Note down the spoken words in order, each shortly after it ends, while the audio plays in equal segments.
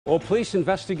Well, police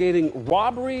investigating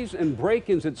robberies and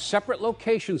break-ins at separate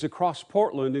locations across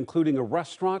Portland, including a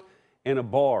restaurant and a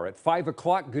bar. At 5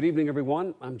 o'clock, good evening,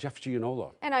 everyone. I'm Jeff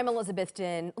Gianola. And I'm Elizabeth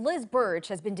Din. Liz Birch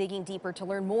has been digging deeper to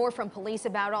learn more from police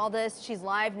about all this. She's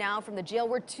live now from the jail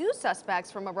where two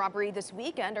suspects from a robbery this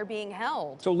weekend are being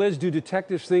held. So, Liz, do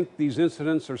detectives think these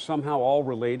incidents are somehow all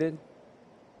related?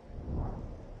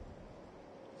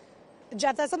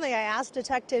 Jeff, that's something I asked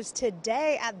detectives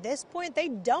today. At this point, they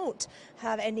don't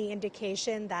have any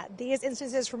indication that these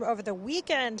instances from over the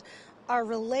weekend are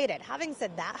related. Having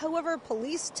said that, however,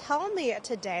 police tell me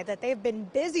today that they've been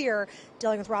busier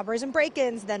dealing with robberies and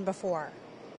break-ins than before.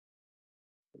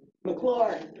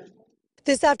 McClure.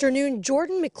 This afternoon,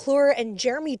 Jordan McClure and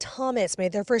Jeremy Thomas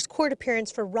made their first court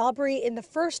appearance for robbery in the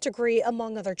first degree,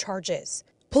 among other charges.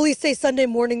 Police say Sunday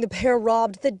morning the pair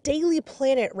robbed the Daily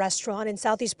Planet restaurant in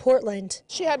Southeast Portland.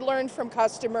 She had learned from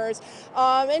customers,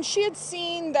 and she had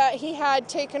seen that he had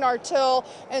taken our till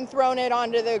and thrown it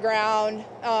onto the ground,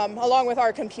 along with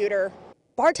our computer.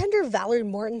 Bartender Valerie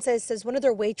Mortensen says one of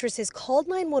their waitresses called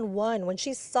 911 when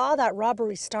she saw that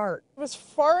robbery start. It was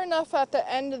far enough at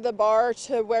the end of the bar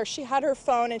to where she had her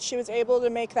phone and she was able to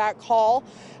make that call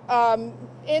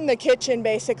in the kitchen,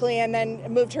 basically, and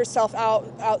then moved herself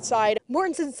outside.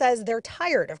 Mortensen says they're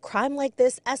tired of crime like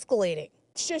this escalating.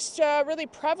 It's just really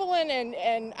prevalent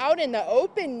and out in the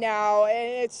open now,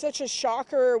 and it's such a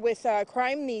shocker with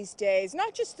crime these days.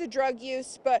 Not just the drug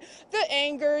use, but the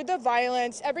anger, the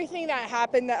violence, everything that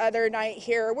happened the other night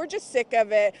here. We're just sick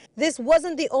of it. This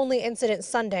wasn't the only incident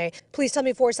Sunday. Police tell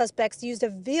me 4 suspects used a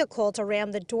vehicle to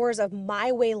ram the doors of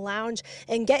My Way Lounge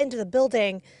and get into the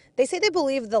building. They say they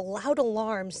believe the loud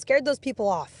alarm scared those people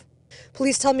off.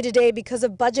 Police tell me today because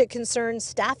of budget concerns,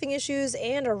 staffing issues,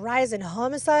 and a rise in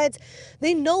homicides,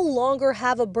 they no longer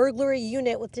have a burglary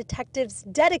unit with detectives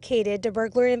dedicated to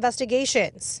burglary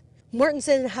investigations.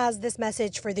 Mortensen has this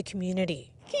message for the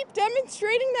community. Keep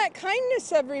demonstrating that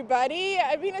kindness, everybody.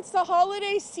 I mean, it's the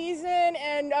holiday season,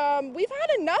 and we've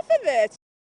had enough of it.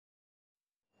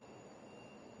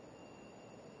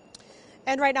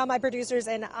 And right now, my producers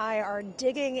and I are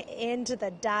digging into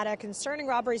the data concerning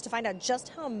robberies to find out just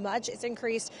how much it's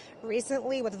increased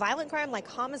recently. With violent crime like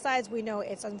homicides, we know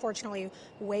it's unfortunately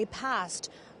way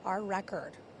past our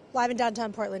record. Live in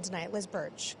downtown Portland tonight, Liz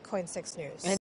Birch, KOIN 6 News.